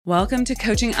Welcome to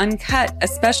Coaching Uncut, a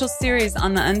special series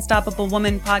on the Unstoppable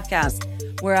Woman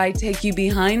podcast, where I take you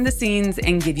behind the scenes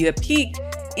and give you a peek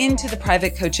into the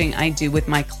private coaching I do with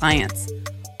my clients.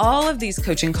 All of these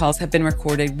coaching calls have been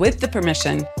recorded with the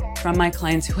permission from my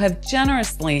clients who have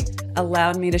generously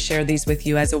allowed me to share these with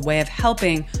you as a way of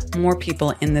helping more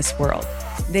people in this world.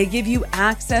 They give you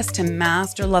access to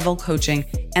master level coaching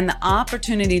and the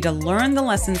opportunity to learn the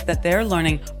lessons that they're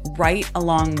learning right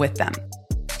along with them.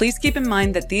 Please keep in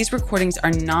mind that these recordings are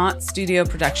not studio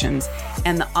productions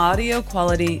and the audio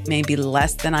quality may be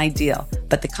less than ideal,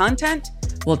 but the content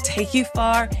will take you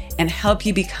far and help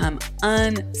you become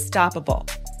unstoppable.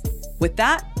 With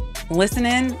that, listen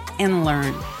in and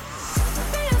learn.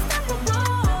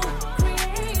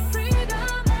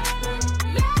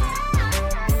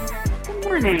 Good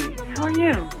morning. How are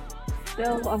you?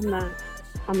 Still on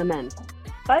the mend,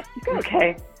 but good.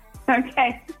 Okay.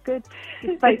 Good.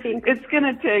 It's going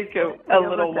to take a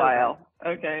little while.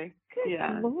 Okay. Good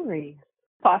Yeah. Lord.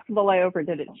 Possible I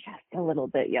overdid it just a little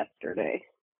bit yesterday.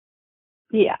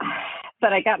 Yeah,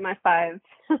 but I got my 15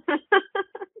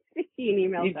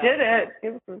 emails. You did it.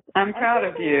 I'm proud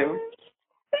of you.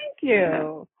 Thank you.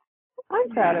 Yeah. I'm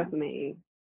proud of me.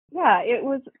 Yeah, it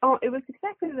was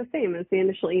exactly the same as the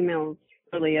initial emails,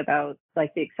 really, about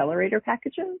like the accelerator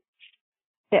packages.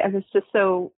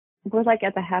 We're like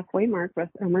at the halfway mark with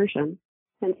immersion.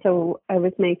 And so I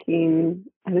was doing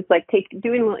a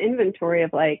little inventory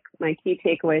of like my key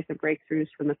takeaways and breakthroughs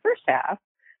from the first half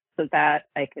so that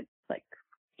I could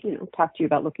talk to you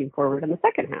about looking forward in the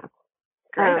second half.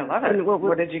 Great, I love it.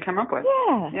 What did you come up with?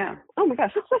 Yeah. Oh my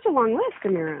gosh, it's such a long list,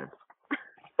 Amira.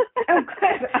 Oh,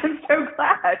 good. I'm so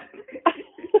glad.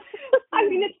 I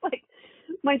mean, it's like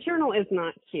my journal is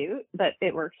not cute, but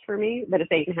it works for me. But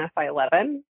it's 8.5 by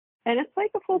 11. And it's like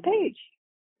a full page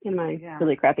in my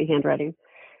really crappy handwriting.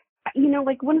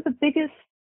 Like one of the biggest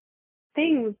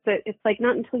things that it's like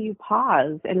not until you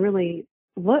pause and really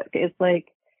look is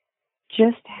like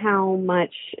just how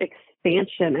much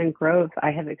expansion and growth I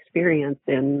have experienced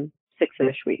in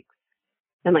 6-ish weeks.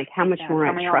 And like how much more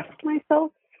I trust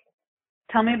myself.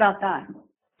 Tell me about that.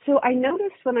 So I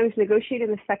noticed when I was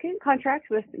negotiating the second contract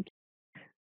with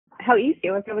how easy it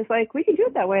was. I was like, we can do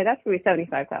it that way. That's going to be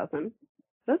 $75,000.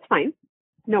 That's fine.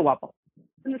 No wobble.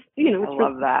 And it's,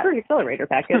 for an accelerator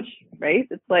package, right?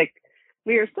 It's like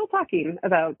we are still talking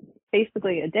about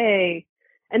basically a day,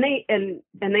 and they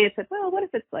had said, well, what if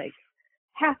it's like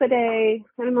half a day?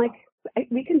 And I'm like,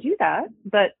 we can do that,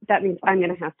 but that means I'm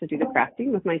going to have to do the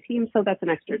crafting with my team, so that's an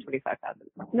extra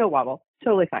 $25,000. No wobble,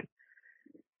 totally fine.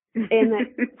 And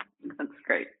that's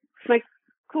great. It's like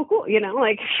cool.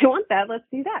 Like if you want that, let's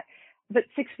do that. But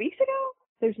 6 weeks ago,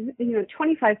 there's,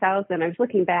 $25,000. I was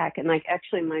looking back and like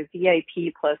actually my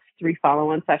VIP plus 3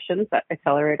 follow-on sessions, that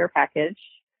accelerator package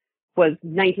was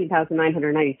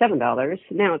 $19,997.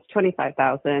 Now it's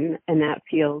 $25,000. And that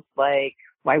feels like,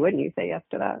 why wouldn't you say yes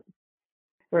to that?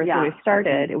 Whereas when I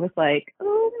started, it was like,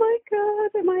 oh my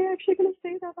God, am I actually going to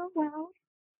say that out loud?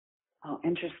 Oh,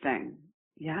 interesting.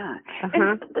 Yeah. Uh-huh.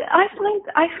 And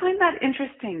I find that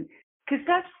interesting because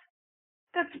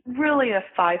that's really a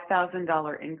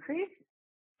 $5,000 increase.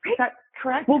 Is that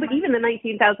correct? Well, but even the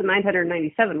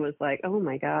 $19,997 was like, oh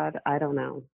my God, I don't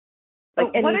know. Like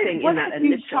anything in that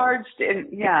initial. You charged in?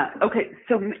 Yeah. Okay.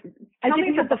 So tell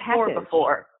me the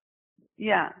before.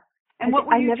 Yeah. And what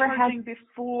were you charging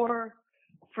before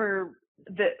for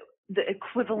the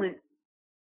equivalent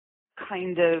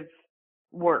kind of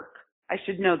work? I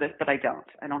should know this, but I don't.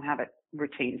 I don't have it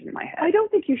retained in my head. I don't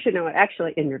think you should know it,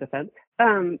 actually, in your defense,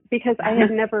 because I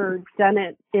had never done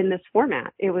it in this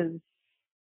format. It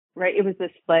was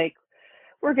this like,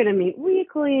 we're going to meet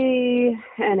weekly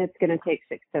and it's going to take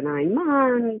 6 to 9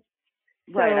 months.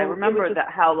 Right. So I remember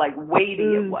how like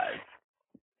weighty it was.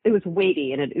 It was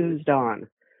weighty and it oozed on.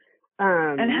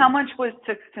 And how much was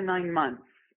 6 to 9 months?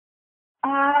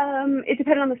 It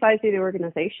depended on the size of the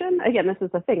organization. Again, this is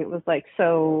the thing. It was like,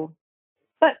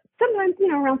 but sometimes,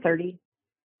 around 30,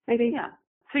 maybe. Yeah.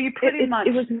 So you pretty much,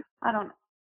 it was, I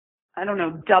don't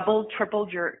know, doubled,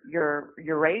 tripled your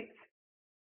rates,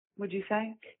 would you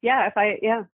say? Yeah, if I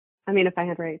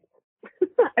had rates.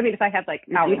 If I had like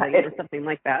hourly or something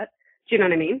like that. Do you know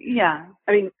what I mean? Yeah.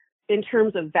 In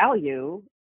terms of value,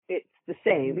 it's the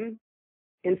same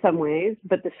in some ways,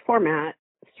 but this format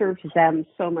serves them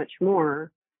so much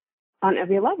more on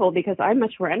every level because I'm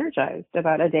much more energized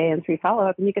about a day and 3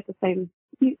 follow-up, and they're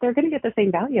going to get the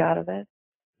same value out of it.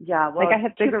 Yeah, well, like I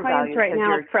have 2 clients right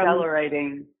now from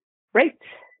accelerating. Right.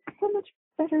 So much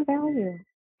better value.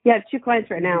 Yeah, I have 2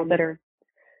 clients right now that are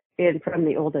from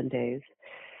the olden days.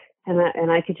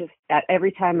 And I could just,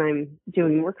 every time I'm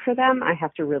doing work for them, I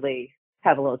have to really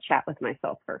have a little chat with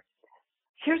myself first.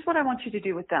 Here's what I want you to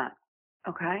do with that.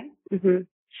 Okay. Mm-hmm.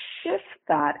 Shift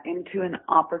that into an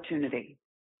opportunity.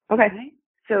 Okay.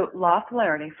 So law of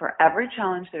polarity, for every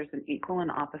challenge, there's an equal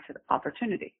and opposite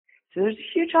opportunity. So there's a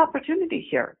huge opportunity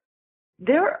here.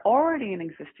 They're already an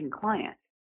existing client.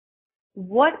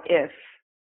 What if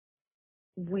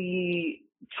we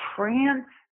transfer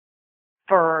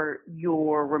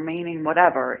your remaining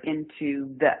whatever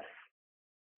into this,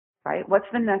 right? What's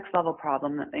the next level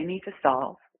problem that they need to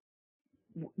solve?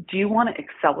 Do you want to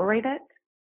accelerate it?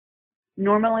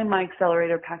 Normally my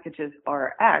accelerator packages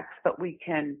are X, but we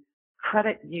can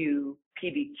credit you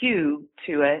PDQ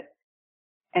to it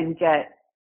and get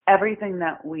everything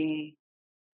that we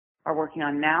are working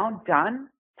on now done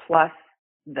plus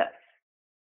this.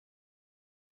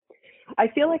 I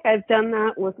feel like I've done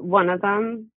that with one of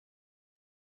them.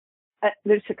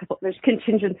 There's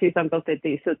contingencies on both of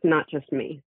these, so it's not just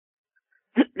me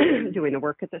doing the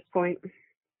work at this point.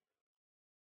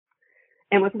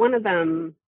 And with one of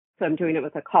them, so I'm doing it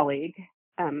with a colleague,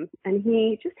 and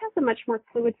he just has a much more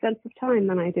fluid sense of time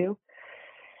than I do.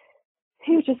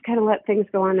 He would just kind of let things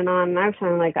go on, and I was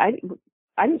kind of like,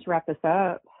 I need to wrap this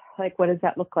up. Like, what does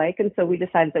that look like? And so we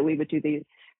decided that we would do these,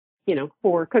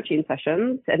 4 coaching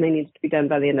sessions, and they needed to be done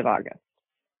by the end of August.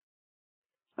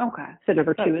 Okay. So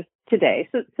number 2 is today.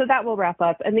 So that will wrap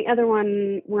up. And the other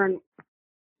one, we're in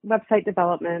website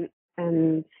development,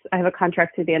 and I have a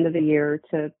contract through the end of the year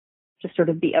to just sort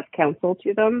of be of counsel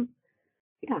to them.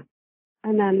 Yeah.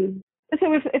 And then,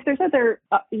 so if there's other,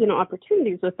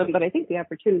 opportunities with them, but I think the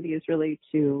opportunity is really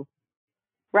to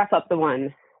wrap up the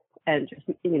one and just,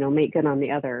 make good on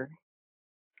the other.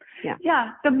 Yeah.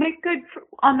 Yeah. So make good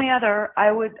on the other.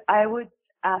 I would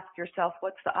ask yourself,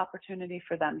 what's the opportunity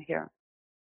for them here?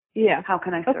 Yeah. How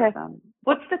can I serve them?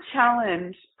 What's the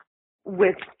challenge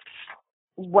with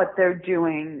what they're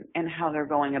doing and how they're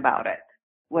going about it,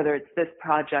 whether it's this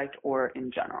project or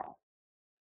in general?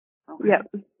 Okay.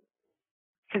 Yep.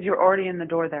 Because you're already in the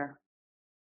door there.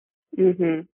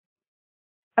 Mhm.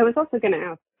 I was also going to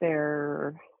ask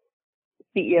their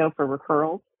CEO for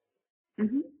referrals.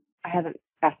 Mm-hmm. I haven't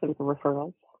asked them for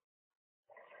referrals.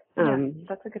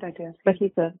 That's a good idea. But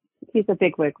he's a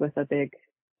big wig with a big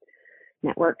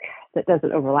network that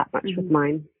doesn't overlap much with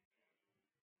mine.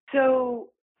 So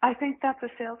I think that's a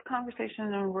sales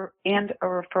conversation and a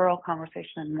referral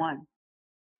conversation in one.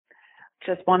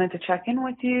 Just wanted to check in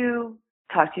with you,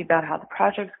 talk to you about how the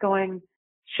project's going,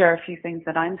 share a few things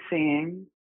that I'm seeing,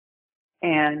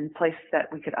 and places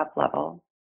that we could up level.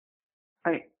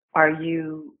 Are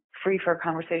you free for a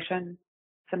conversation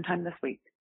sometime this week?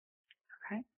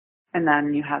 Okay. And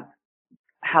then you have,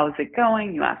 how's it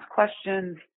going? You ask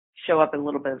questions, show up a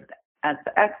little bit as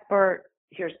the expert.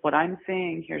 Here's what I'm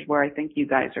seeing. Here's where I think you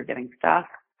guys are getting stuck.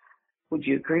 Would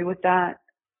you agree with that?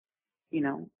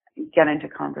 Get into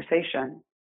conversation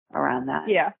around that.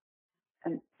 Yeah.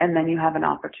 And then you have an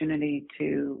opportunity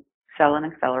to sell an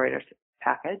accelerator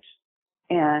package.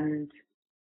 And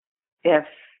if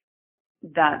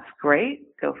that's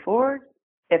great, go forward.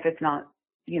 If it's not,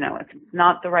 if it's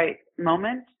not the right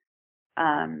moment,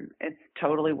 it's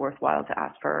totally worthwhile to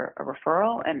ask for a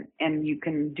referral, and you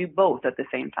can do both at the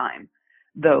same time.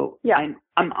 Though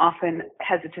I'm often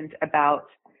hesitant about,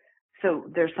 so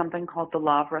there's something called the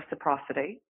law of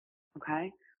reciprocity.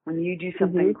 Okay. When you do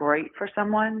something great for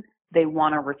someone, they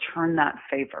want to return that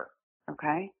favor.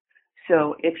 Okay.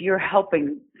 So if you're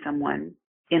helping someone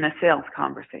in a sales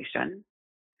conversation,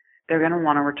 they're going to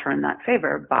want to return that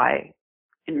favor by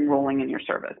enrolling in your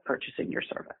service, purchasing your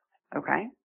service. Okay.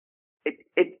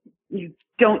 You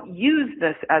don't use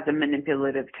this as a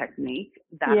manipulative technique.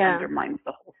 That undermines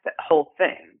the whole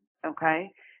thing.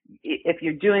 Okay. If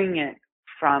you're doing it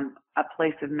from a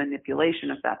place of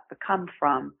manipulation, if that's the come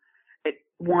from,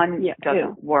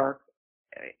 doesn't work,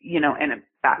 and it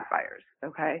backfires.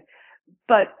 Okay.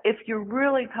 But if you're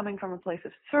really coming from a place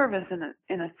of service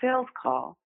in a sales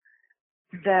call,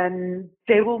 then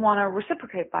they will want to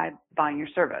reciprocate by buying your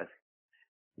service.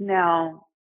 Now,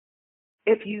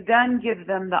 if you then give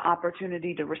them the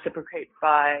opportunity to reciprocate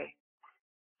by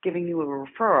giving you a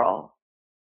referral,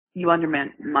 you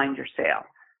undermine your sale.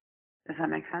 Does that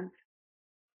make sense?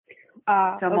 So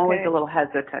I'm always a little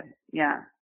hesitant. Yeah.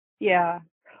 Yeah.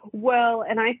 Well,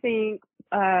 and I think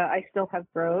I still have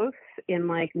growth in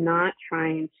not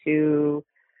trying to.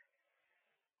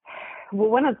 Well,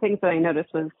 one of the things that I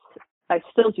noticed was I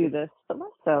still do this, but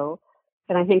less so.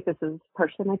 And I think this is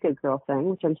partially my good girl thing,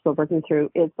 which I'm still working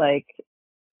through, is I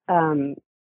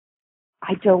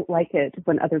don't like it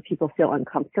when other people feel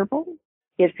uncomfortable.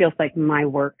 It feels like my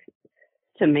work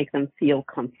to make them feel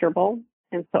comfortable.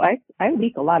 And so I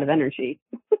leak a lot of energy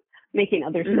making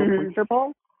others feel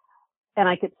comfortable. And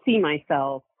I could see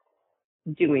myself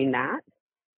doing that.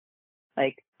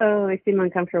 Like, oh, they seem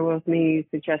uncomfortable with me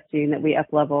suggesting that we up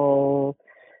level.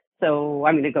 So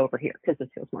I'm going to go over here because this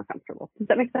feels more comfortable. Does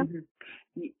that make sense?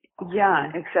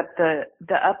 Yeah, except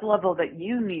the up level that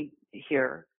you need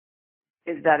here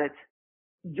is that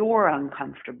you're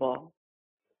uncomfortable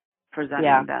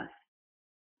presenting this.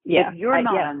 Yeah. If you're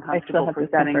not uncomfortable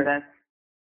presenting this,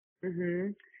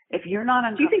 if you're not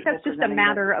uncomfortable, do you think that's just a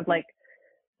matter of like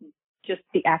just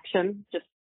the action? Just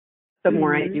the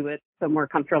more I do it, the more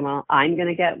comfortable I'm going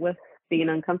to get with being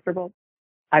uncomfortable.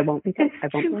 I won't be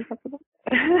uncomfortable.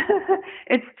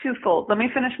 It's twofold. Let me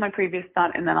finish my previous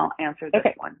thought and then I'll answer this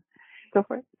one. Go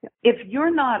for it. Yeah. If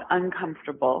you're not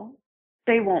uncomfortable,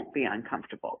 they won't be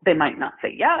uncomfortable. They might not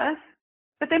say yes,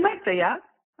 but they might say yes.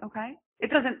 Okay.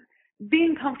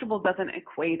 Being comfortable doesn't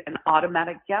equate an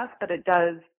automatic yes, but it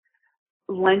does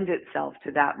lend itself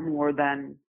to that more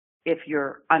than if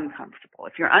you're uncomfortable.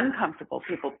 If you're uncomfortable,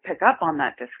 people pick up on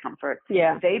that discomfort.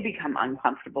 Yeah. They become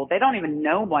uncomfortable. They don't even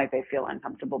know why they feel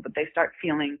uncomfortable, but they start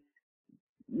feeling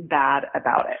bad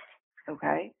about it.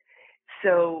 Okay.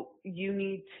 So you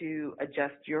need to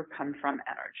adjust your come from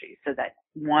energy so that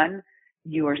one,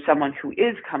 you are someone who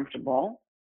is comfortable,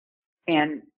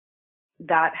 and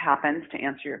that happens, to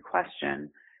answer your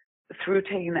question, through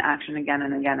taking the action again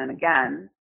and again and again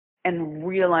and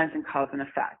realizing cause and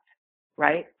effect,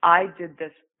 right? I did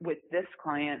this with this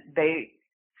client. They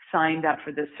signed up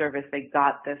for this service. They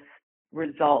got this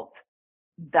result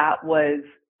that was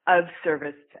of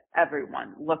service to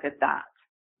everyone. Look at that.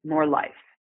 More life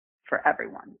for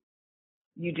everyone.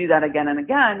 You do that again and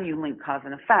again, you link cause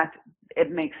and effect.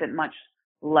 It makes it much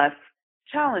less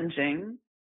challenging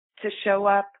to show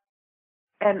up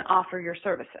and offer your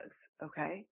services,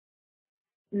 okay?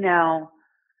 Now,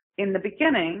 in the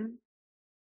beginning,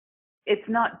 it's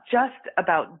not just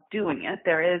about doing it.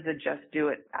 There is a just do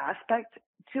it aspect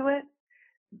to it,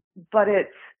 but it's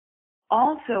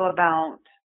also about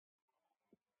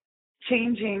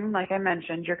changing, like I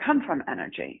mentioned, your come from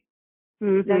energy.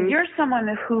 Now, you're someone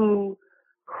who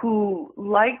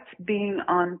liked being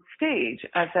on stage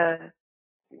as a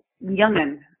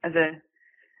youngin, as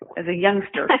a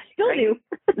youngster. I still do.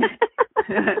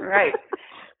 Right.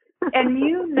 And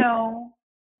you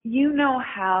know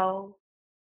how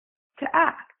to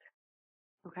act.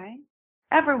 Okay?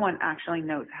 Everyone actually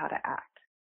knows how to act.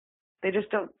 They just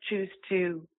don't choose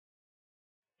to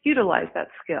utilize that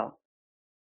skill.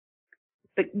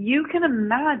 But you can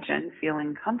imagine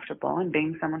feeling comfortable and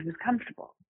being someone who's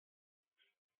comfortable.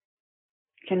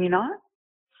 Can you not?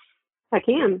 I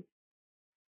can.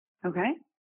 Okay.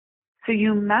 So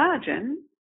you imagine,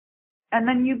 and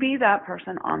then you be that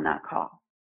person on that call.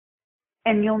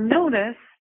 And you'll notice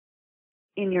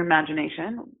in your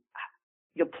imagination,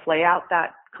 you'll play out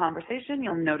that conversation.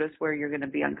 You'll notice where you're going to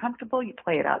be uncomfortable. You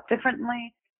play it out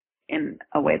differently in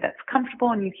a way that's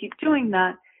comfortable, and you keep doing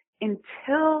that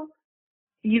until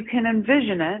you can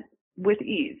envision it with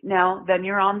ease. Now, then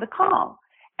you're on the call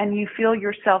and you feel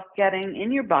yourself getting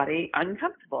in your body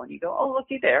uncomfortable and you go, oh,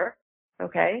 looky there.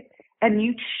 Okay. And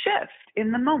you shift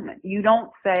in the moment. You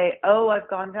don't say, oh, I've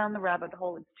gone down the rabbit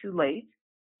hole. It's too late.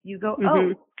 You go,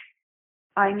 oh,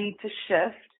 I need to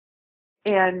shift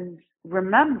and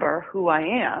remember who I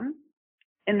am.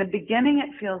 In the beginning,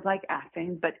 it feels like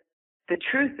acting, but the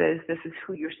truth is this is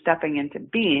who you're stepping into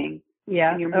being.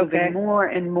 Yeah. And you're moving more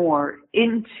and more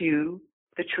into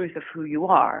the truth of who you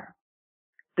are.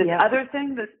 This other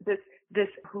thing, this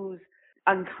who's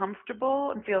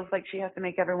uncomfortable and feels like she has to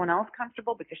make everyone else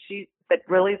comfortable but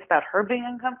really it's about her being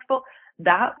uncomfortable.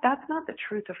 That's not the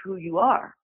truth of who you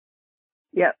are.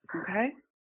 Yep. Okay.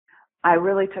 I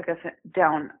really took us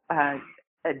down a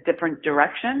different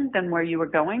direction than where you were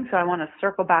going. So I want to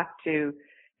circle back to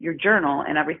your journal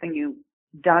and everything you've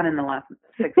done in the last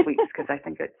 6 weeks, because I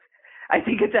think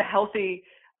it's a healthy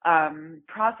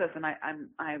process, and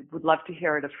I would love to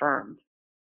hear it affirmed.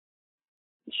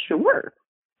 Sure.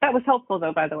 That was helpful,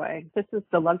 though, by the way. This is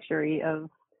the luxury of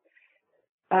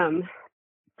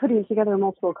putting together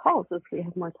multiple calls as we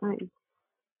have more time.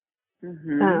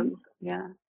 Yeah.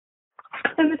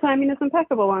 And the timing is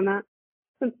impeccable on that.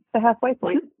 It's the halfway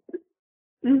point.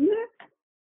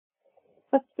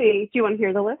 Let's see. Do you want to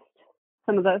hear the list?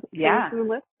 Some of the things on the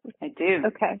list? I do.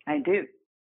 Okay. I do.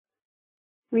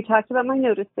 We talked about my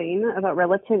noticing, about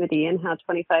relativity and how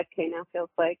 25K now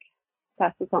feels like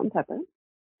past the salt and pepper.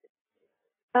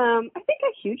 I think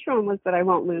a huge one was that I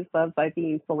won't lose love by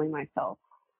being fully myself.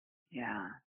 Yeah.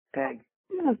 Big.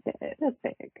 That's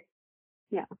big.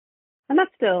 Yeah. And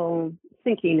that's still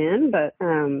sinking in, but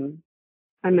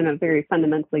I'm in a very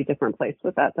fundamentally different place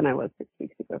with that than I was 6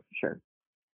 weeks ago, for sure.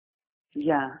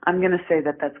 Yeah, I'm going to say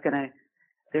that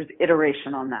there's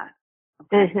iteration on that.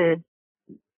 Okay.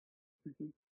 Mm-hmm.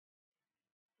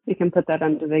 You can put that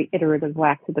under the iterative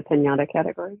wax of the pinata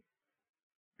category.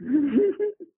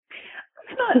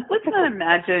 Let's not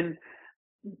imagine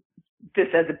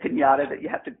this as a pinata that you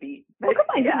have to beat. Well, come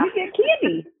on, you get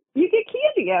candy. You get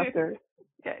candy after.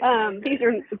 Okay.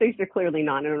 These are clearly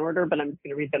not in order, but I'm just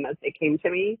going to read them as they came to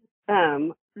me.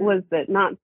 Was that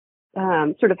not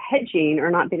sort of hedging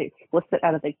or not being explicit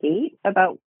out of the gate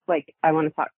about, like, I want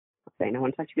to talk to you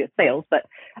about sales, but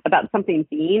about something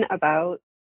being about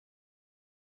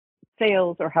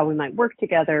sales or how we might work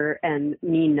together, and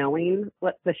me knowing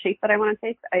what the shape that I want to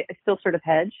take. I still sort of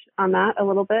hedge on that a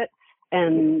little bit,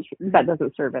 and that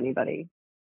doesn't serve anybody.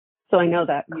 So I know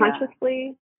that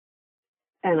consciously,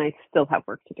 and I still have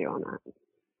work to do on that.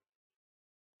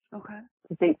 Okay.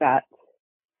 I think that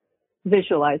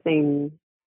visualizing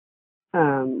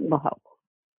will help.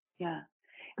 Yeah.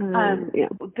 Yeah.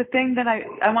 The thing that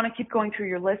I want to keep going through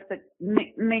your list, but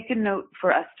make a note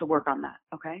for us to work on that,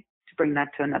 okay? To bring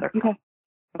that to another call.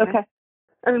 Okay.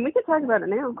 I mean, we could talk about it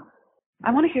now.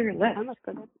 I want to hear your list.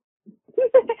 Okay.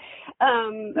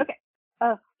 And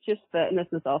this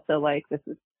is also like, it's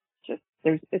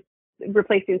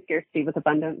replacing scarcity with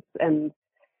abundance, and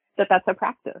that's a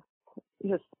practice.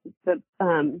 Just the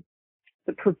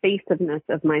pervasiveness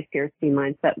of my scarcity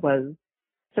mindset was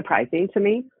surprising to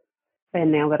me.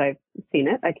 And now that I've seen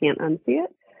it, I can't unsee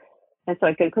it. And so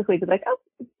I can quickly be like, oh,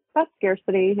 that's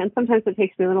scarcity. And sometimes it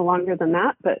takes me a little longer than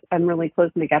that, but I'm really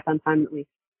closing the gap on time, at least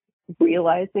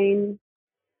realizing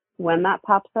when that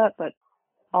pops up. But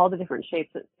all the different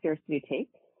shapes that scarcity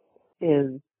takes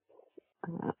is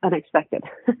unexpected,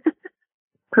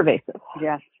 pervasive.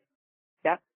 Yes.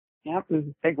 Yep.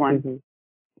 Mm-hmm. Big one. Mm-hmm.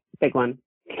 Big one.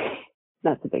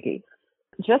 That's a biggie.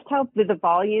 Just how the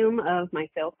volume of my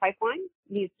sales pipeline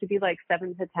needs to be like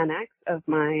 7 to 10x of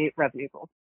my revenue goal.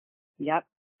 Yep.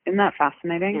 Isn't that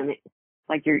fascinating?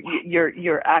 Like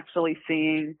you're actually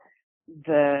seeing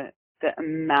the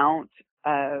amount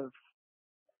of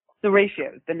the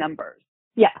ratios, the numbers.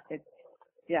 Yeah.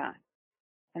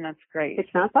 And that's great.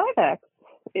 It's not 5x.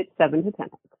 It's 7 to 10x.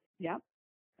 Yep.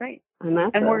 Great. And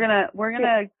we're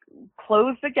gonna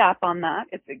close the gap on that.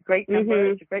 It's a great number.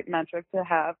 Mm-hmm. It's a great metric to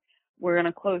have. We're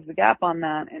gonna close the gap on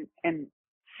that and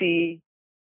see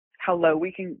how low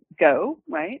we can go,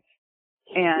 right?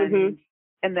 And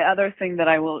and the other thing that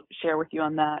I will share with you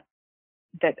on that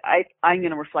I'm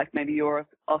gonna reflect, maybe you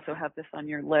also have this on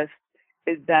your list,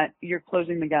 is that you're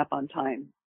closing the gap on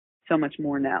time so much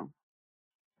more now,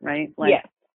 right? Like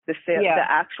the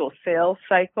actual sales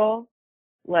cycle,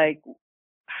 like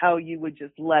how you would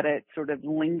just let it sort of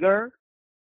linger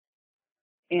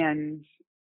and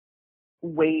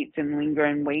wait and linger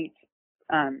and wait.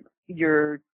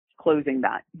 You're closing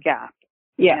that gap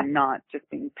and not just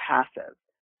being passive.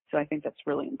 So I think that's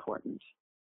really important.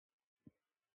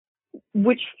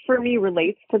 Which for me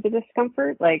relates to the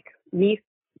discomfort, like me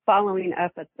following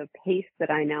up at the pace that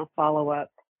I now follow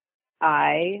up.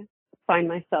 I find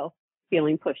myself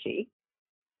feeling pushy.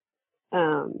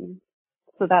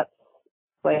 So that's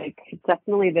like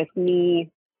definitely this me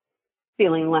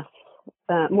feeling less,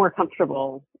 more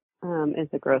comfortable is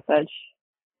a growth edge,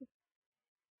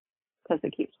 because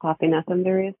it keeps popping up in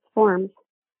various forms.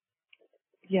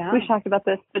 Yeah. We've talked about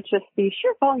this, but just the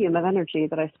sheer volume of energy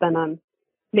that I spend on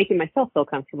making myself feel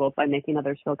comfortable by making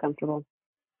others feel comfortable.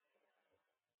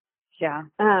 Yeah.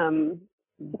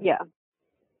 Yeah.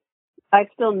 I've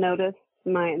still noticed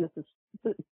and this is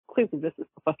the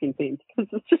fucking theme, because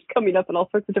it's just coming up in all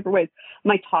sorts of different ways.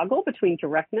 My toggle between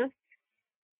directness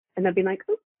and then being like,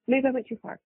 oh, maybe I went too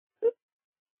far. Oops.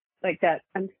 Like that.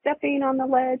 I'm stepping on the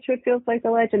ledge, so it feels like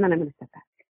the ledge, and then I'm going to step back.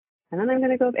 And then I'm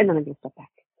going to go, and then I'm going to step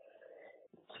back.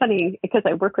 It's funny because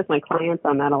I work with my clients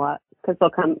on that a lot, because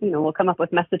we'll come up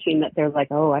with messaging that they're like,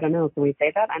 oh, I don't know, can we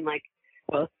say that? I'm like,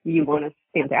 well, if you want to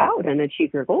stand out and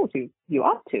achieve your goals, you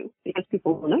ought to, because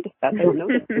people will notice that. They will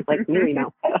notice it's like, really,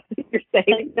 now you're saying,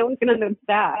 like, no one's going to notice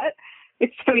that.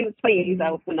 It's funny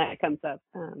when that comes up,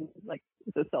 like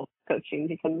the self-coaching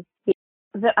becomes,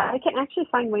 that I can actually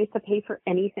find ways to pay for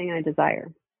anything I desire.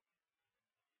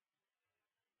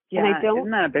 Yeah, and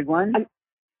isn't that a big one?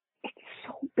 It's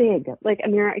so big. Like,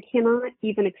 Amira, I cannot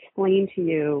even explain to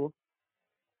you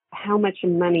how much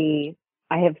money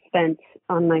I have spent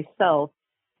on myself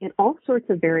in all sorts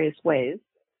of various ways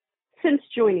since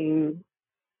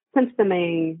the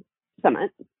May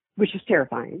Summit, which is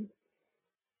terrifying.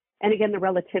 And again, the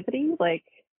relativity, like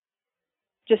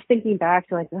just thinking back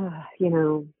to like,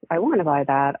 I want to buy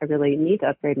that. I really need to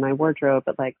upgrade my wardrobe,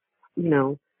 but like,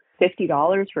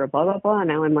 $50 for a blah, blah, blah. And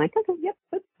now I'm like, okay, yep,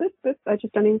 this. I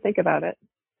just don't even think about it.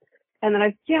 And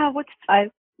then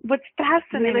what's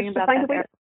fascinating about find that?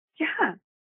 Yeah,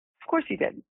 of course you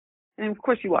did. And of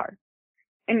course you are.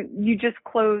 And you just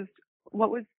closed,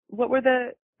 what were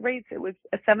the rates? It was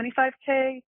a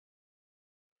 75K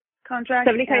contract?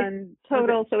 70K and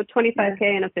total, so 25K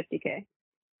and a 50K.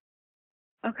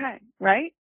 Okay,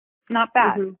 right? Not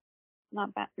bad. Mm-hmm.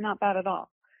 Not bad at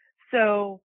all.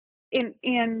 So,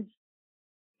 and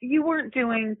you weren't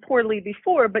doing poorly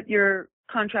before, but your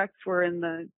contracts were in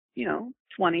the,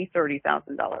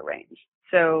 $20,000-$30,000 range.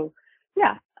 So,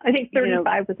 yeah, I think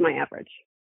 35 was my average.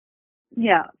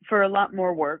 Yeah, for a lot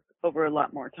more work over a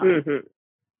lot more time. Mm-hmm.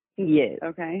 Yes.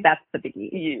 Okay. That's the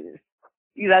biggie.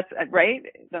 Yes. That's right.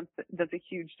 That's a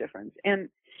huge difference. And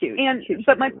huge.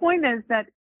 But my point is that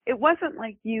it wasn't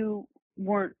like you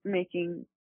weren't making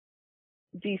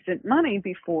decent money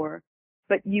before,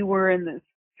 but you were in this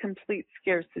complete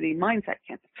scarcity mindset.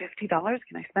 Can't $50?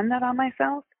 Can I spend that on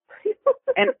myself?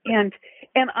 and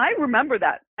I remember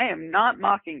that. I am not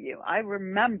mocking you. I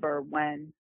remember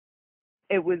when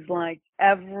it was like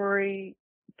every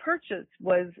purchase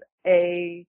was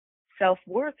a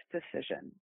self-worth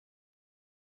decision.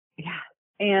 Yeah.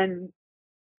 And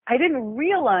I didn't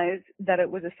realize that it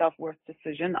was a self-worth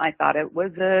decision. I thought it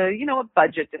was a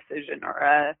budget decision or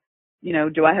a,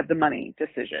 do I have the money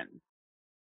decision.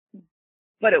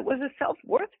 But it was a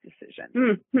self-worth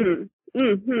decision. Mm-hmm.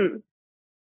 Mm-hmm.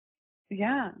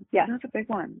 Yeah. Yeah. That's a big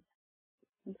one.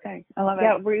 Okay. I love it.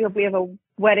 Yeah, we have a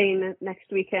wedding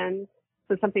next weekend.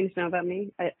 So something to know about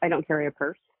me, I don't carry a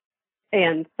purse.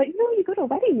 But you go to a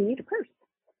wedding, you need a purse.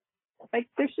 Like,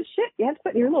 there's just shit you have to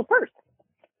put in your little purse.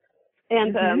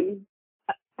 And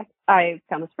I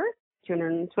found this purse,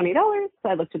 $220.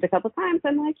 I looked at it a couple of times.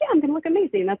 I'm like, yeah, I'm going to look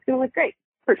amazing. That's going to look great.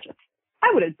 Purchase. I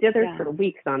would have dithered for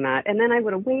weeks on that. And then I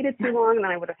would have waited too long. And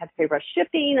then I would have had to pay rush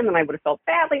shipping. And then I would have felt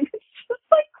badly. It's just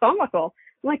like comical.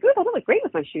 I'm like, ooh, that would look great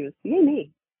with my shoes. Yay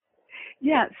me.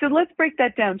 Yeah, so let's break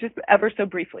that down just ever so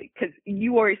briefly, because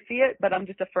you already see it, but I'm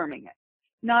just affirming it.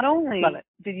 Not only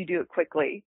did you do it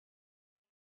quickly,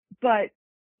 but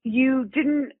you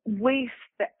didn't waste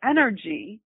the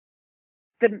energy,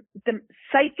 the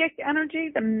psychic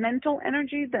energy, the mental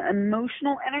energy, the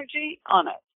emotional energy on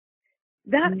it.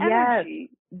 That energy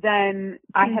then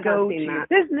can go to your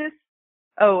business.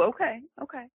 Oh, okay.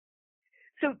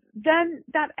 So then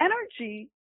that energy,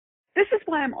 this is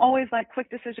why I'm always like, quick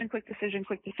decision. Even if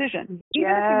you make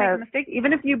a mistake,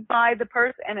 even if you buy the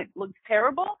purse and it looks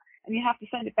terrible and you have to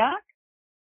send it back,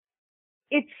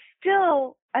 it's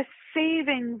still a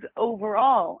savings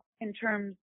overall in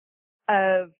terms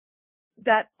of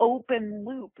that open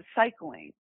loop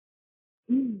cycling.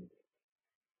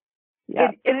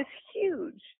 Yeah. And it's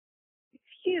huge.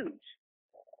 It's huge.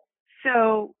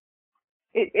 So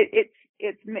it's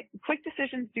quick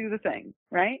decisions do the thing,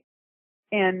 right?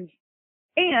 And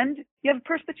you have a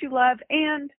purse that you love,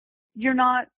 and you're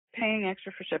not paying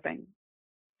extra for shipping.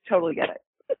 Totally get it.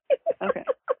 Okay.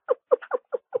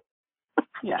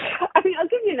 Yeah. I mean, I'll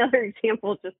give you another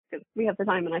example just because we have the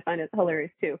time and I find it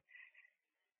hilarious too.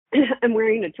 I'm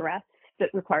wearing a dress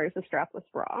that requires a strapless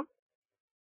bra.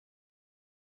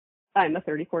 I'm a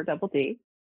 34 double D.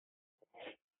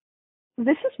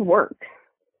 This is work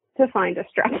to find a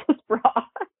strapless bra.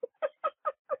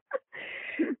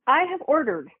 I have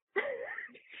ordered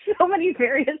so many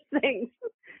various things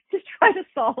to try to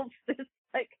solve this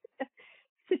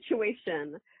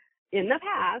situation. In the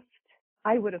past,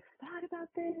 I would have thought about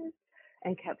this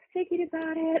and kept thinking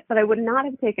about it, but I would not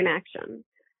have taken action.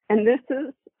 And this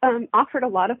has offered a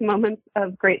lot of moments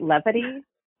of great levity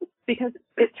because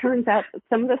it turns out that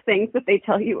some of the things that they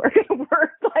tell you are going to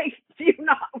work, do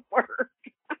not work.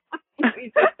 Let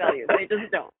me just tell you, they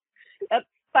just don't. That's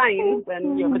fine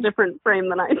when you have a different frame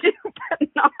than I do, but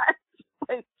not.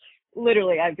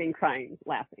 Literally, I've been crying,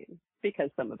 laughing because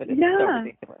some of it is so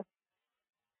ridiculous.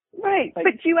 Right.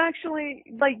 But you actually,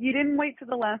 you didn't wait to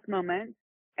the last moment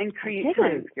and create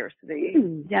time scarcity.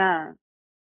 Yeah.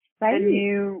 Right. And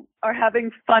you are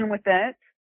having fun with it.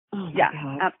 Oh yeah,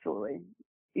 God. Absolutely.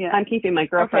 Yeah. I'm keeping my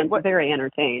girlfriend very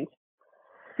entertained.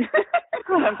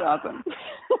 That's awesome.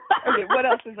 Okay, what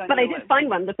else is on But I your did list? find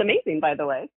one that's amazing, by the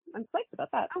way. I'm psyched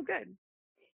about that. Oh, good.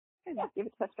 Yeah, gave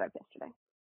it a test drive yesterday.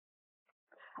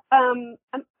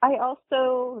 I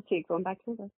also, let's see, going back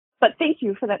to this. But thank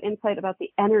you for that insight about the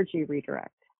energy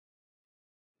redirect.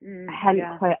 I had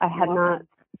not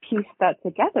pieced that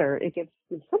together. It gives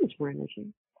me so much more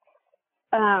energy.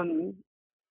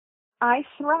 I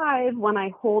thrive when I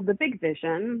hold the big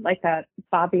vision, like that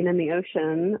bobbing in the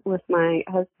ocean with my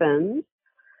husband's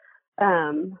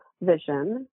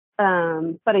vision.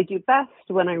 But I do best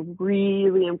when I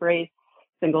really embrace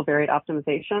single varied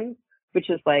optimization, which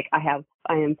is like I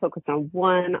am focused on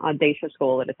one audacious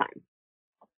goal at a time.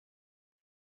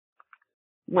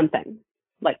 One thing.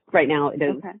 Like right now it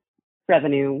is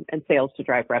revenue and sales to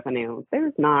drive revenue.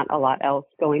 There's not a lot else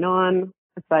going on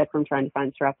aside from trying to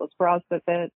find strapless bras that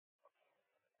fit.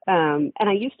 And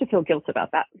I used to feel guilt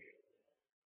about that.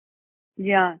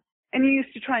 Yeah. And you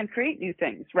used to try and create new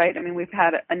things, right? I mean, we've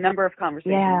had a number of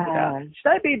conversations about, should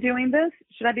I be doing this?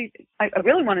 I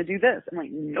really want to do this. I'm like,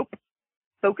 nope.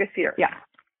 Focus here. Yeah.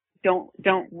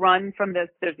 Don't run from this.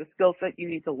 There's a skill set you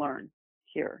need to learn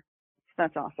here.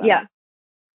 That's awesome. Yeah.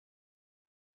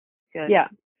 Good. Yeah.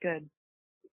 Good.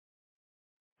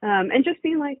 And just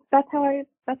being like, that's how I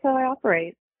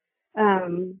operate.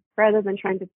 Rather than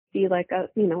trying to be like,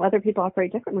 other people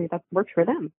operate differently. That works for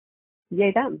them.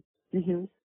 Yay them. Mm-hmm.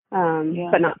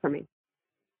 But not for me.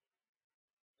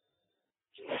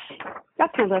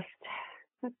 That's my list.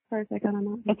 That's as far as I got on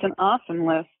that. It's an awesome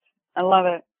list. I love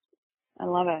it.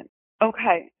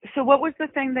 Okay. So what was the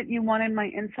thing that you wanted my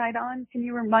insight on? Can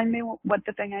you remind me what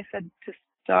the thing I said to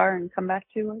star and come back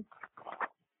to was?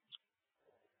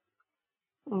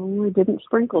 Oh, I didn't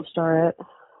sprinkle star it.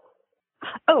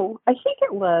 Oh, I think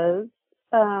it was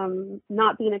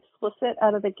not being explicit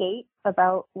out of the gate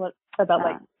about like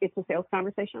it's a sales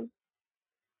conversation.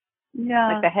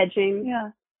 Yeah. Like the hedging. Yeah.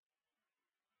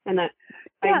 And that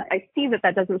I see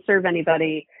that doesn't serve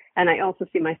anybody, and I also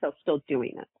see myself still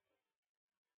doing it.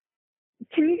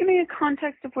 Can you give me a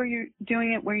context of where you're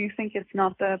doing it, where you think it's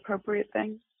not the appropriate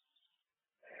thing?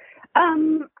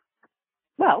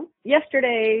 Well,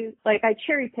 yesterday, like I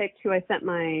cherry picked who I sent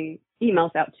my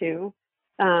emails out to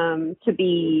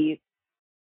be,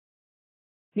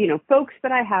 folks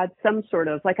that I had some sort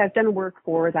of, like I've done work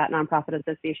for that nonprofit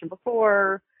association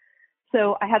before.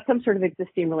 So I had some sort of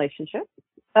existing relationship.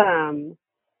 And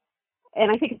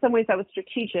I think in some ways that was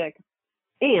strategic.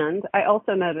 And I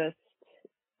also noticed,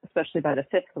 especially by the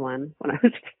fifth one, when I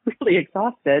was really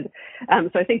exhausted.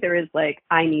 So I think there is like,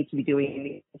 I need to be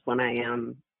doing this when I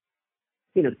am,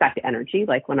 back to energy,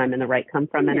 like when I'm in the right come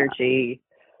from energy,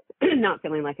 not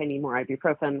feeling like I need more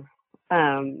ibuprofen.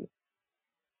 That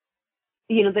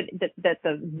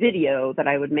the video that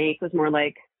I would make was more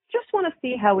like, just want to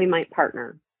see how we might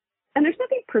partner. And there's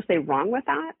nothing per se wrong with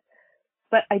that,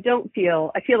 but I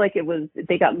feel like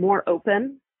they got more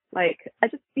open. Like, I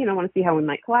just, want to see how we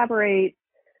might collaborate.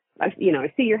 I see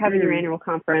you're having your annual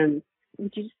conference.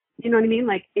 You know what I mean?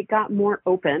 Like, it got more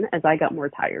open as I got more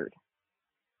tired.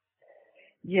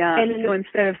 Yeah. And so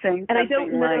instead of saying something, and I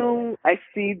don't know, I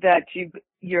see that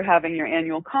you're having your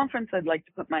annual conference. I'd like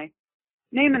to put my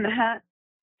name in the hat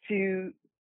to,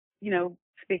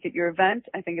 speak at your event.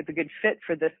 I think it's a good fit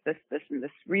for this, and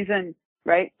this reason,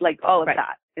 right? Like all of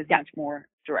that is much more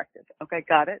directive. Okay.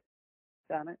 Got it.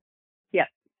 Yeah.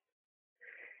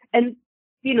 And,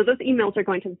 those emails are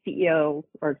going to the CEO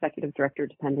or executive director,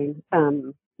 depending,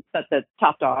 but the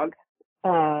top dog.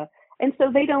 And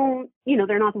so they don't,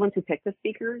 they're not the ones who pick the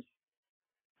speakers.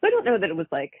 So I don't know that it was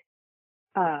like,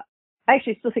 I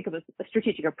actually still think it was a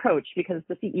strategic approach because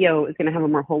the CEO is going to have a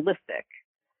more holistic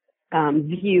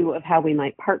view of how we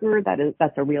might partner.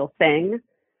 That's a real thing.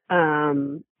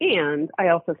 And I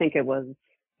also think it was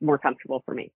more comfortable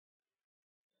for me.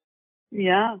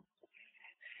 Yeah.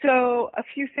 So a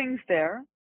few things there.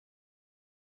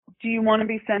 Do you want to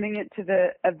be sending it to the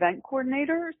event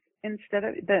coordinators instead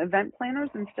of the event planners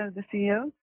instead of the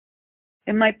CEOs?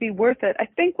 It might be worth it. I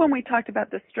think when we talked about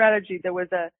this strategy, there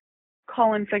was a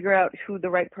call and figure out who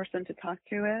the right person to talk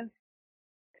to is.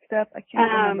 Steph, I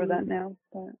can't remember that now.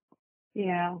 But.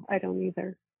 Yeah, I don't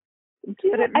either.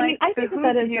 But it might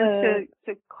behoove you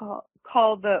to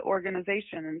call the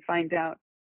organization and find out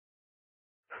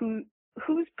who's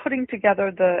putting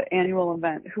together the annual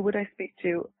event. Who would I speak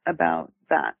to about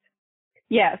that?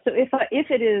 Yeah, so if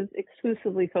it is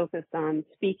exclusively focused on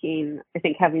speaking, I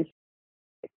think having to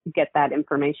get that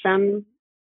information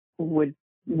would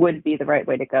be the right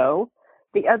way to go.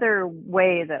 The other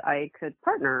way that I could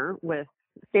partner with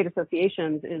state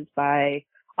associations is by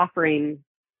offering,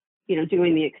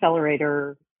 doing the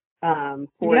accelerator for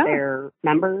their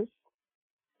members.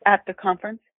 At the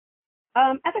conference?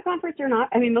 At the conference or not.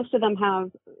 I mean,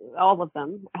 all of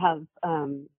them have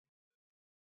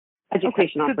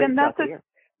education offerings throughout the year.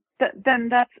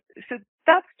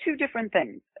 That's two different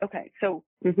things. Okay, so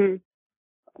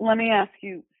let me ask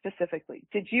you specifically: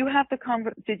 did you have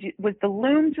was the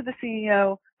loom to the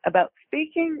CEO about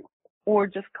speaking or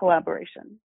just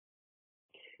collaboration?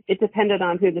 It depended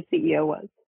on who the CEO was.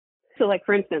 So, like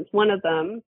for instance, one of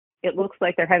them, it looks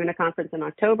like they're having a conference in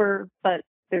October, but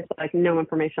there's like no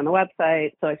information on the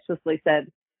website. So I explicitly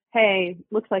said, hey,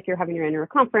 looks like you're having your annual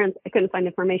conference. I couldn't find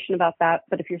information about that,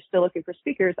 but if you're still looking for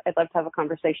speakers, I'd love to have a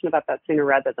conversation about that sooner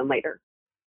rather than later.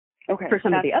 Okay. For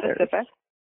some of the others.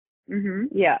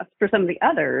 Mm-hmm. Yeah. For some of the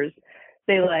others,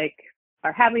 they like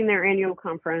are having their annual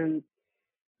conference.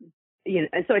 You know,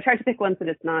 and so I tried to pick ones that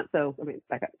it's not. So, I mean,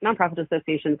 like nonprofit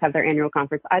associations have their annual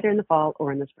conference either in the fall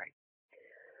or in the spring.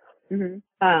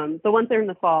 Mm-hmm. The ones that are in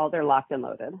the fall, they're locked and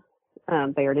loaded.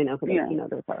 They already know who the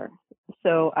keynotes are.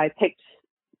 So I picked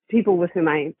people with whom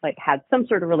I like had some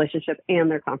sort of relationship,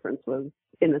 and their conference was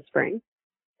in the spring.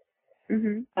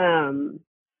 Mm-hmm.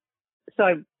 So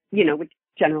I, would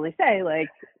generally say like,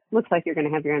 looks like you're going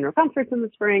to have your annual conference in the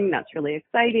spring. That's really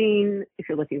exciting. If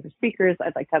you're looking for speakers,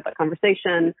 I'd like to have that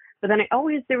conversation. But then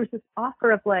there was this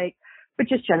offer of like, but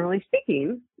just generally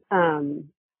speaking, I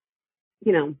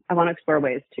want to explore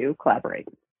ways to collaborate.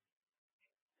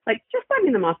 Like just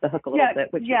letting them off the hook a little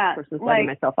bit, which of course is letting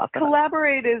myself off the hook.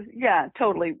 Collaborate is,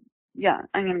 totally. Yeah.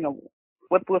 I'm going to go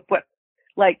whip.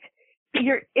 Like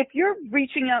if you're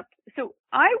reaching out, so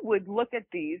I would look at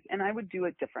these and I would do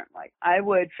it differently. I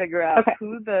would figure out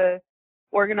who the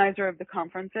organizer of the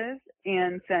conference is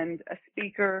and send a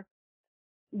speaker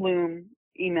Loom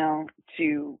email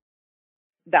to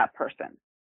that person.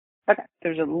 Okay.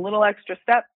 There's a little extra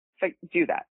step. Do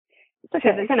that.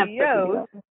 Okay. To the CEOs,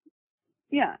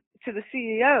 to the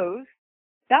CEOs,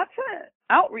 that's an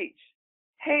outreach.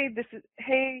 Hey,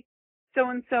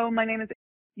 so-and-so, my name is,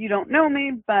 you don't know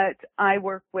me, but I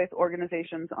work with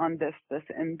organizations on this, this,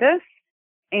 and this,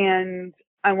 and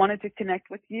I wanted to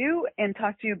connect with you and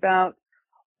talk to you about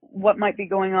what might be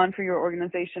going on for your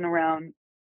organization around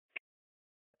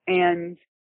and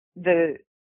the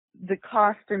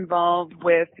cost involved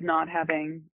with not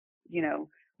having,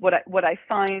 what I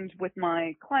find with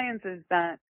my clients is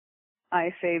that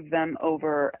I save them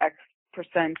over X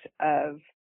percent of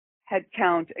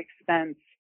headcount expense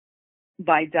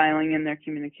by dialing in their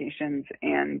communications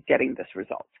and getting this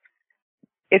result.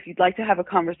 If you'd like to have a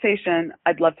conversation,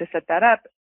 I'd love to set that up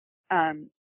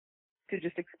to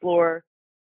just explore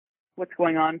what's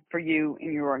going on for you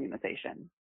in your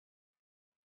organization.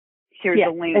 Here's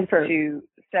a link to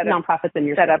set up nonprofits in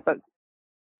your set state. up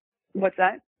what's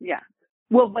that? Yeah.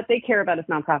 Well, what they care about is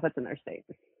nonprofits in their state.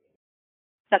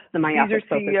 That's the myopic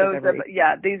focus of every.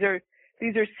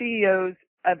 These are CEOs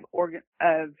of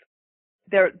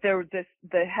they're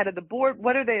the head of the board.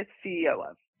 What are they a CEO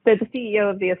of? They're the CEO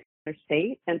of their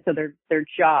state, and so their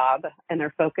job and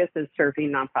their focus is serving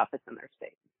nonprofits in their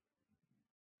state.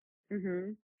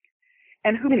 Mm-hmm.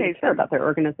 And who pays them? About their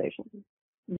organization.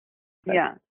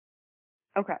 Yeah.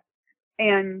 Okay.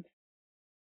 And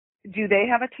do they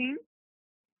have a team?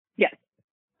 Yes.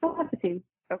 They'll have a team.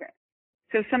 Okay.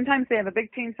 So sometimes they have a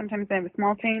big team, sometimes they have a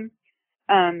small team.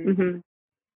 So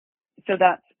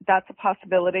that's a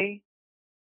possibility.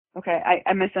 Okay.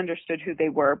 I misunderstood who they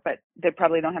were, but they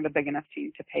probably don't have a big enough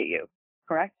team to pay you,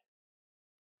 correct?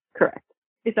 Correct.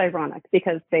 It's ironic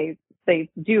because they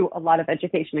do a lot of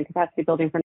education and capacity building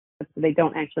for nonprofits, so they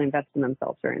don't actually invest in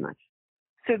themselves very much.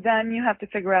 So then you have to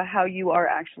figure out how you are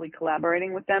actually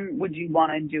collaborating with them. Would you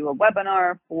want to do a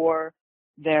webinar for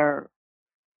their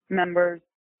members?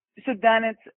 So then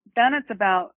it's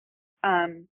about,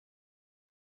 I'd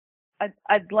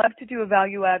love to do a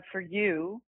value add for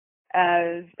you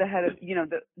as the head of,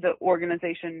 the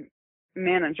organization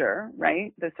manager,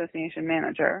 right? The association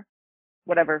manager,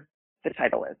 whatever the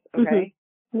title is. Okay.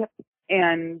 Mm-hmm. Yep.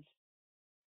 And,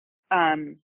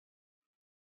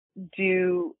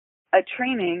 do a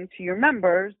training to your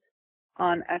members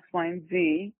on X, Y, and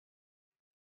Z.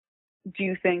 Do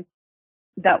you think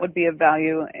that would be of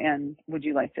value, and would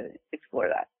you like to explore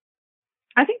that?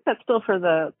 I think that's still for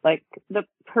the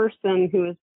person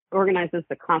who organizes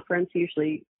the conference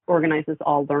usually organizes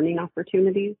all learning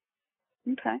opportunities.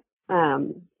 Okay.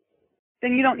 Then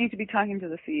you don't need to be talking to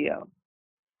the CEO.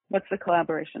 What's the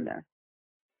collaboration there?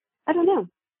 I don't know.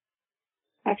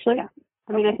 Actually, yeah.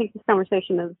 I mean, I think this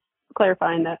conversation is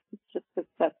clarifying that just because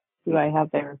that's who I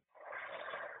have their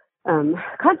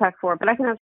contact for, but I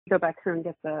can go back through and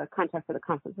get the contact for the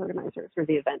conference organizers or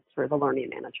the events for the learning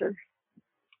manager.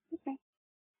 Okay.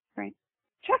 Great.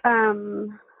 Check.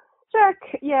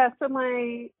 Yeah. So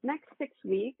my next 6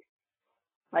 weeks,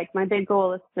 like my big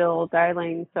goal is still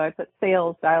dialing. So I put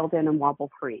sales dialed in and wobble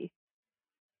free,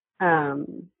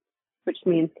 which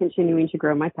means continuing to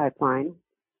grow my pipeline.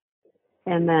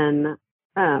 And then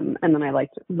I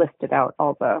like to list it out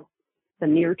all the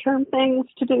near term things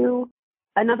to do.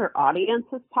 Another audience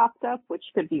has popped up, which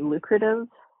could be lucrative.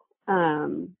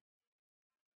 And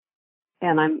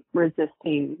I'm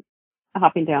resisting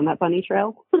hopping down that bunny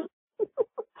trail.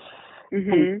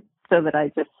 and so that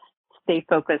I just stay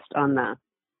focused on the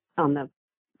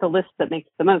list that makes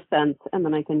the most sense, and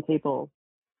then I can table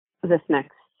this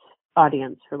next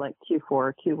audience for like Q4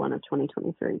 or Q1 of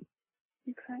 2023.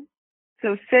 Okay.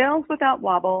 So sales without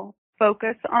wobble,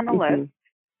 focus on the list.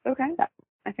 Okay. Yeah.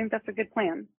 I think that's a good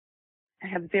plan. I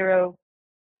have zero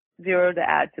to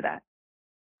add to that.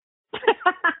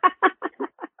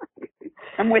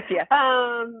 I'm with you.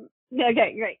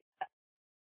 Okay, great.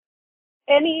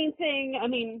 Anything,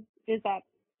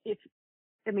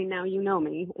 now you know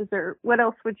me. What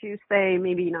else would you say,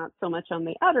 maybe not so much on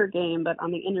the outer game, but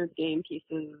on the inner game pieces?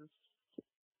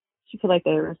 Do you feel like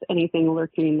there's anything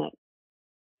lurking that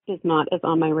is not as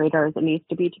on my radar as it needs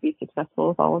to be successful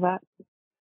with all of that?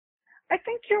 I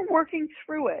think you're working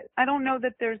through it. I don't know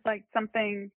that there's like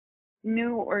something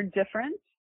new or different.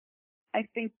 I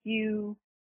think the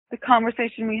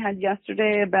conversation we had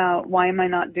yesterday about why am I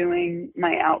not doing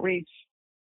my outreach?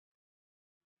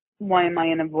 Why am I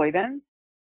in avoidance?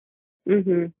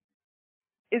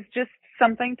 Is just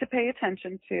something to pay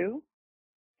attention to.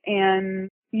 And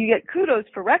you get kudos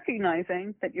for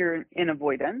recognizing that you're in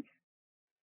avoidance.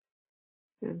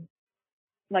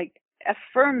 Like,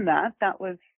 affirm that. That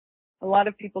was, a lot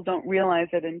of people don't realize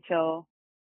it until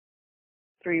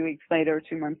 3 weeks later,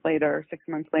 2 months later, 6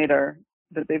 months later,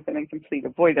 that they've been in complete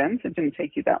avoidance. It didn't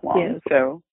take you that long. Yes.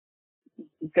 So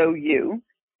go you.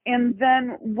 And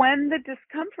then when the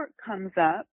discomfort comes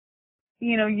up,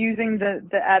 using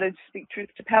the adage, speak truth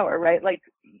to power, right? Like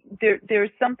there's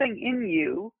something in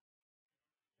you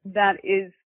that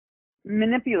is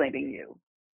manipulating you.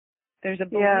 There's a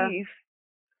belief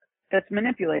that's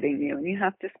manipulating you, and you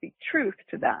have to speak truth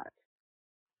to that.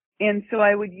 And so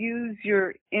I would use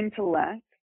your intellect,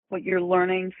 what you're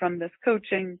learning from this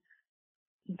coaching,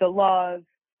 the laws,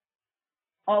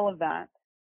 all of that,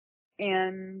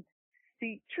 and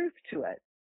speak truth to it.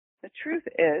 The truth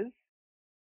is,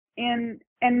 and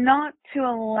not to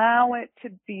allow it to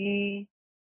be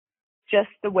just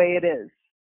the way it is.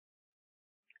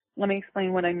 Let me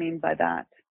explain what I mean by that.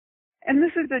 And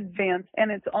this is advanced, and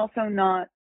it's also not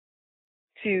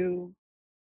to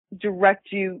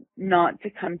direct you not to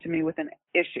come to me with an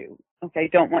issue. Okay,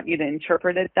 don't want you to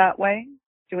interpret it that way.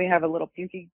 Do we have a little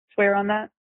pinky swear on that?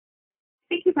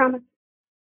 Pinky promise.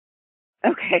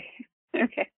 Okay.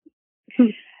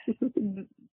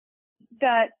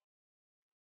 That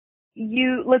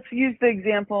let's use the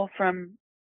example from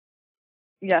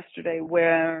yesterday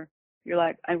where you're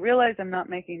like, I realize I'm not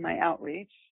making my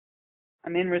outreach.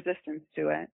 I'm in resistance to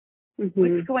it.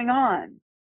 What's going on?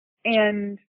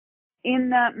 And in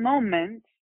that moment,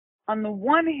 on the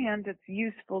one hand, it's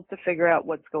useful to figure out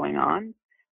what's going on.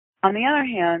 On the other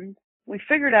hand, we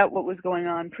figured out what was going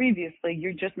on previously.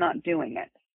 You're just not doing it.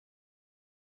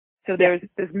 So there's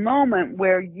this moment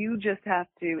where you just have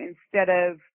to, instead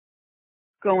of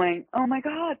going, oh my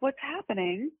God, what's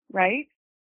happening, right?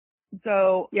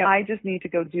 So I just need to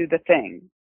go do the thing.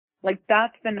 Like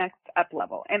that's the next up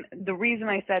level. And the reason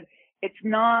I said it's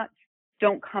not,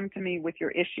 don't come to me with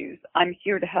your issues. I'm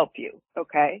here to help you.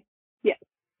 Okay. Yes.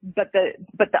 But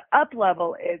the up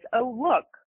level is, oh, look,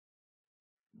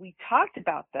 we talked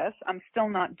about this. I'm still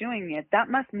not doing it. That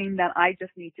must mean that I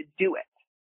just need to do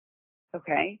it.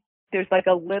 Okay. There's like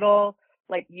a little,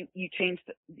 like you change,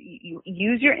 you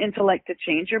use your intellect to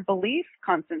change your belief,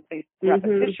 constant spaced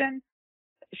repetition,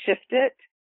 shift it,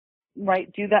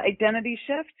 right? Do the identity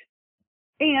shift.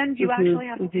 And you actually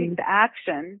have to take the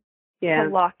action to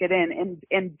lock it in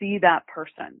and be that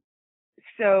person.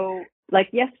 So like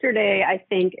yesterday, I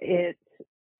think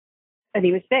and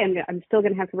even today, I'm still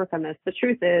going to have to work on this. The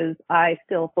truth is I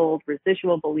still hold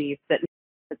residual belief that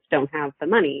don't have the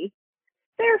money.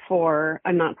 Therefore,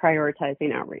 I'm not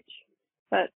prioritizing outreach.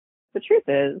 But the truth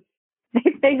is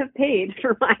they have paid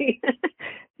for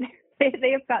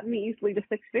they have gotten me easily to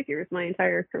 6 figures my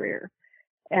entire career.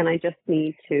 And I just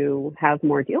need to have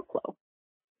more deal flow,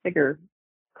 bigger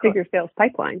sales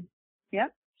pipeline. Yeah.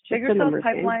 Bigger sales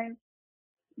pipeline.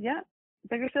 Yeah.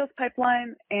 Bigger sales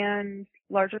pipeline and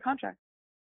larger contracts.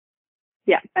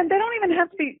 Yeah. And they don't even have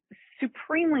to be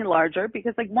supremely larger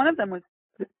because like one of them was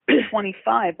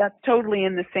 25. That's totally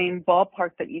in the same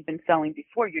ballpark that you've been selling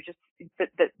before. You're just,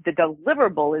 the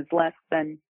deliverable is less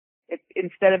than, it's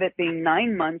instead of it being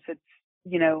 9 months, it's,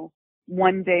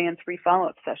 1 day and 3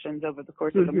 follow-up sessions over the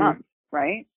course of the month,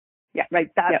 right? Yeah. Right.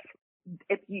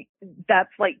 That's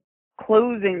like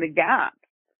closing the gap,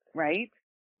 right?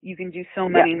 You can do so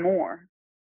many more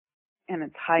and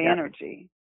it's high energy.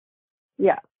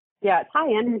 Yeah. Yeah. It's high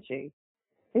energy.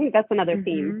 I think that's another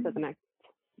theme for the next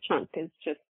chunk is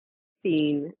just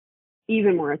being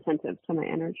even more attentive to my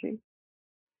energy.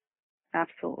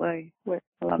 Absolutely.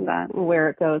 I love that. Where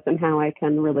it goes and how I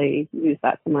can really use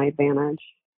that to my advantage.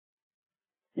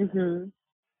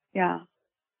 Yeah.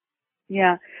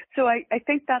 Yeah. So I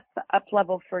think that's the up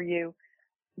level for you,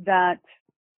 that,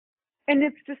 and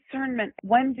it's discernment.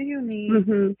 When do you need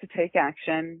to take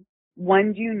action?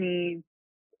 When do you need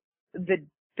the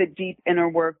deep inner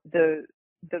work, the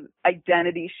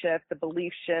identity shift, the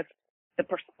belief shift, the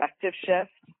perspective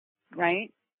shift,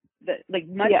 right?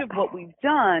 Much of what we've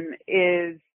done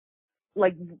is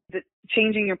like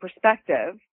changing your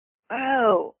perspective.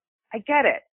 Oh, I get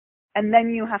it. And then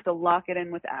you have to lock it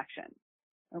in with action.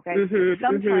 Okay.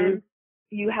 Sometimes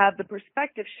you have the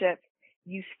perspective shift.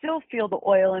 You still feel the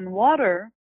oil and water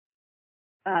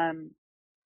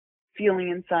feeling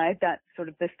inside, that sort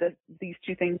of these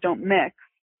two things don't mix.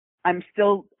 I'm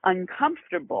still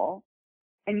uncomfortable,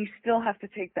 and you still have to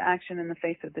take the action in the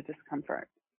face of the discomfort.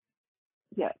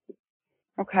 Yes.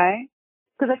 Okay.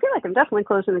 Because I feel like I'm definitely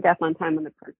closing the gap on time on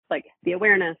the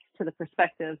awareness to the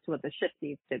perspective to what the shift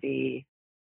needs to be.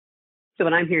 So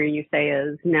what I'm hearing you say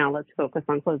is, now let's focus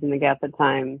on closing the gap of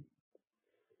time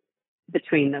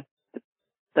between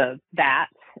that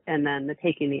and then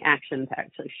taking the action to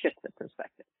actually shift the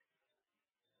perspective.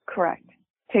 Correct.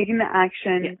 Taking the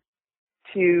action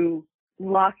to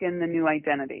lock in the new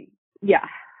identity. Yeah.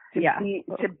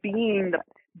 To being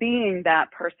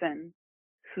that person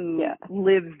who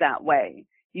lives that way.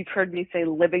 You've heard me say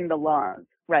living the laws,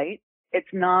 right?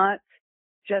 It's not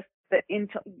just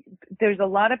there's a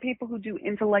lot of people who do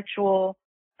intellectual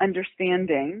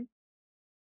understanding,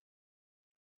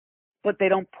 but they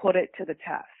don't put it to the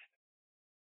test.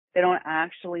 They don't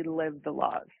actually live the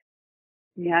laws.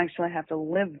 You actually have to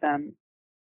live them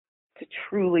to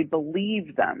truly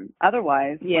believe them.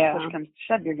 Otherwise, when push comes to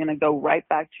shove, you're going to go right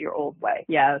back to your old way.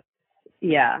 Yes.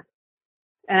 Yeah.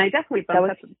 And I definitely felt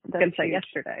that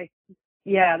yesterday.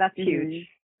 Yeah, that's huge.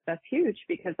 That's huge,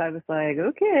 because I was like,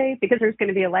 okay, because there is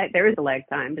a lag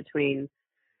time between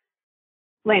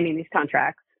landing these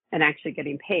contracts and actually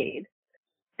getting paid.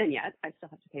 And yet I still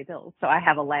have to pay bills. So I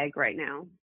have a lag right now.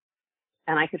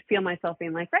 And I could feel myself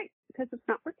being like, right, because it's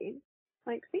not working.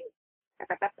 Like, see?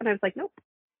 And I was like, nope,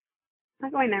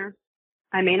 not going there.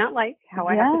 I may not like how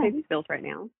I have to pay these bills right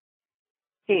now.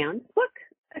 And look,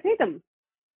 I paid them.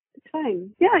 It's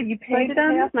fine. Yeah, you paid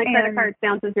them. Pay off my credit cards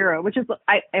down to zero, which is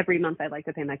every month I like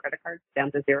to pay my credit cards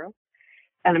down to zero,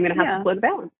 and I'm going to have to split the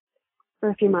balance for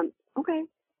a few months. Okay.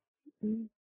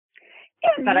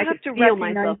 Yeah, but I have to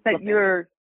recognize that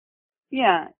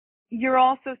you're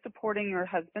also supporting your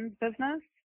husband's business,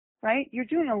 right? You're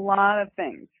doing a lot of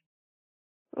things.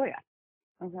 Oh yeah.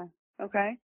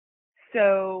 Okay.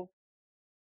 So,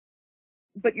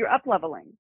 but you're up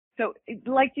leveling. So,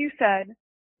 like you said,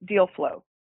 deal flow.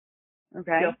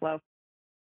 Okay. Deal flow.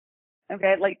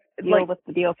 Okay. Deal with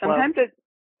the deal flow. Sometimes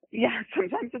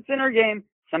it's inner game.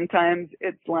 Sometimes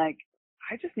it's like,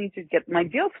 I just need to get my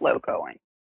deal flow going,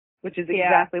 which is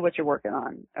exactly what you're working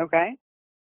on. Okay.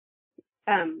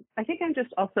 I think I'm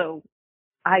just also,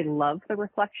 I love the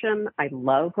reflection. I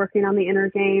love working on the inner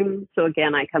game. So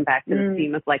again, I come back to the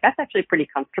theme of that's actually pretty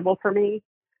comfortable for me.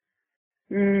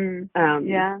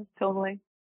 Yeah, totally.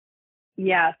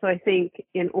 Yeah, so I think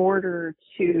in order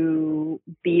to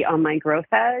be on my growth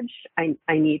edge, I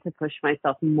need to push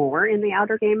myself more in the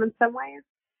outer game in some ways,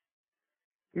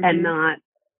 and not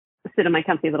sit in my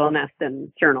comfy little nest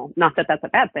and journal. Not that that's a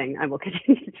bad thing. I will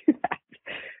continue to do that.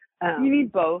 You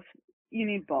need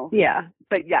both. Yeah.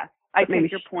 But yes, I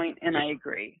take your point and I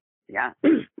agree. Yeah.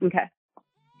 Okay.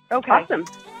 Awesome.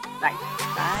 Bye.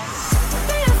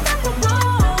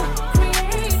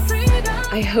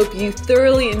 I hope you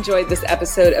thoroughly enjoyed this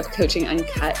episode of Coaching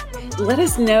Uncut. Let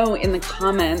us know in the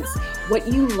comments what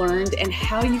you learned and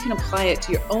how you can apply it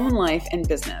to your own life and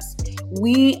business.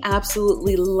 We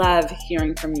absolutely love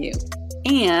hearing from you.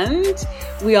 And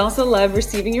we also love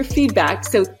receiving your feedback.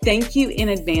 So thank you in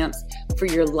advance for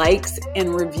your likes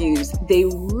and reviews. They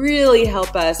really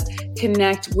help us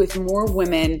connect with more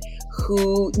women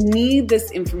who need this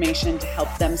information to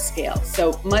help them scale.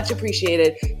 So much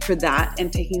appreciated for that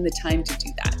and taking the time to do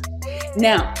that.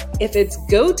 Now, if it's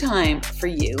go time for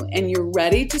you and you're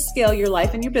ready to scale your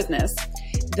life and your business,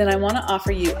 then I want to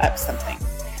offer you up something.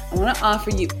 I want to offer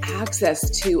you access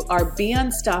to our Be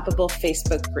Unstoppable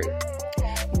Facebook group.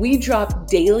 We drop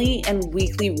daily and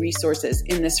weekly resources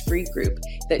in this free group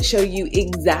that show you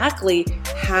exactly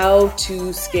how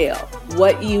to scale,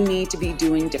 what you need to be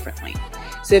doing differently.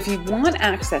 So if you want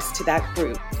access to that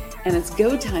group and it's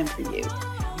go time for you,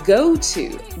 go to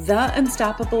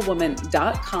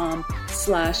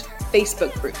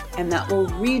theunstoppablewoman.com/Facebook group, and that will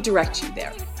redirect you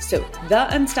there. So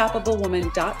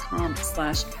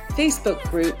theunstoppablewoman.com/Facebook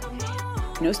group.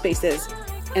 no spaces,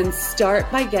 and start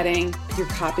by getting your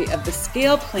copy of the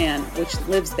Scale Plan, which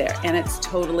lives there, and it's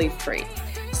totally free.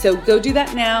 So go do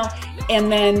that now,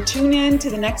 and then tune in to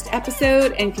the next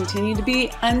episode and continue to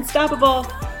be unstoppable.